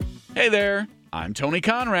Hey there, I'm Tony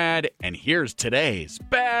Conrad, and here's today's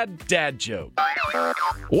bad dad joke.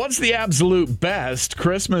 What's the absolute best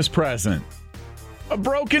Christmas present? A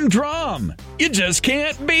broken drum. You just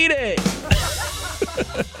can't beat it.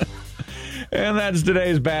 And that's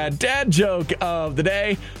today's bad dad joke of the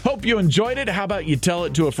day. Hope you enjoyed it. How about you tell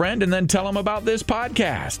it to a friend and then tell them about this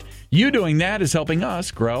podcast? You doing that is helping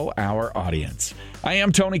us grow our audience. I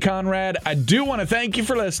am Tony Conrad. I do want to thank you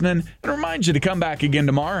for listening and remind you to come back again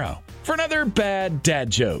tomorrow for another bad dad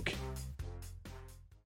joke.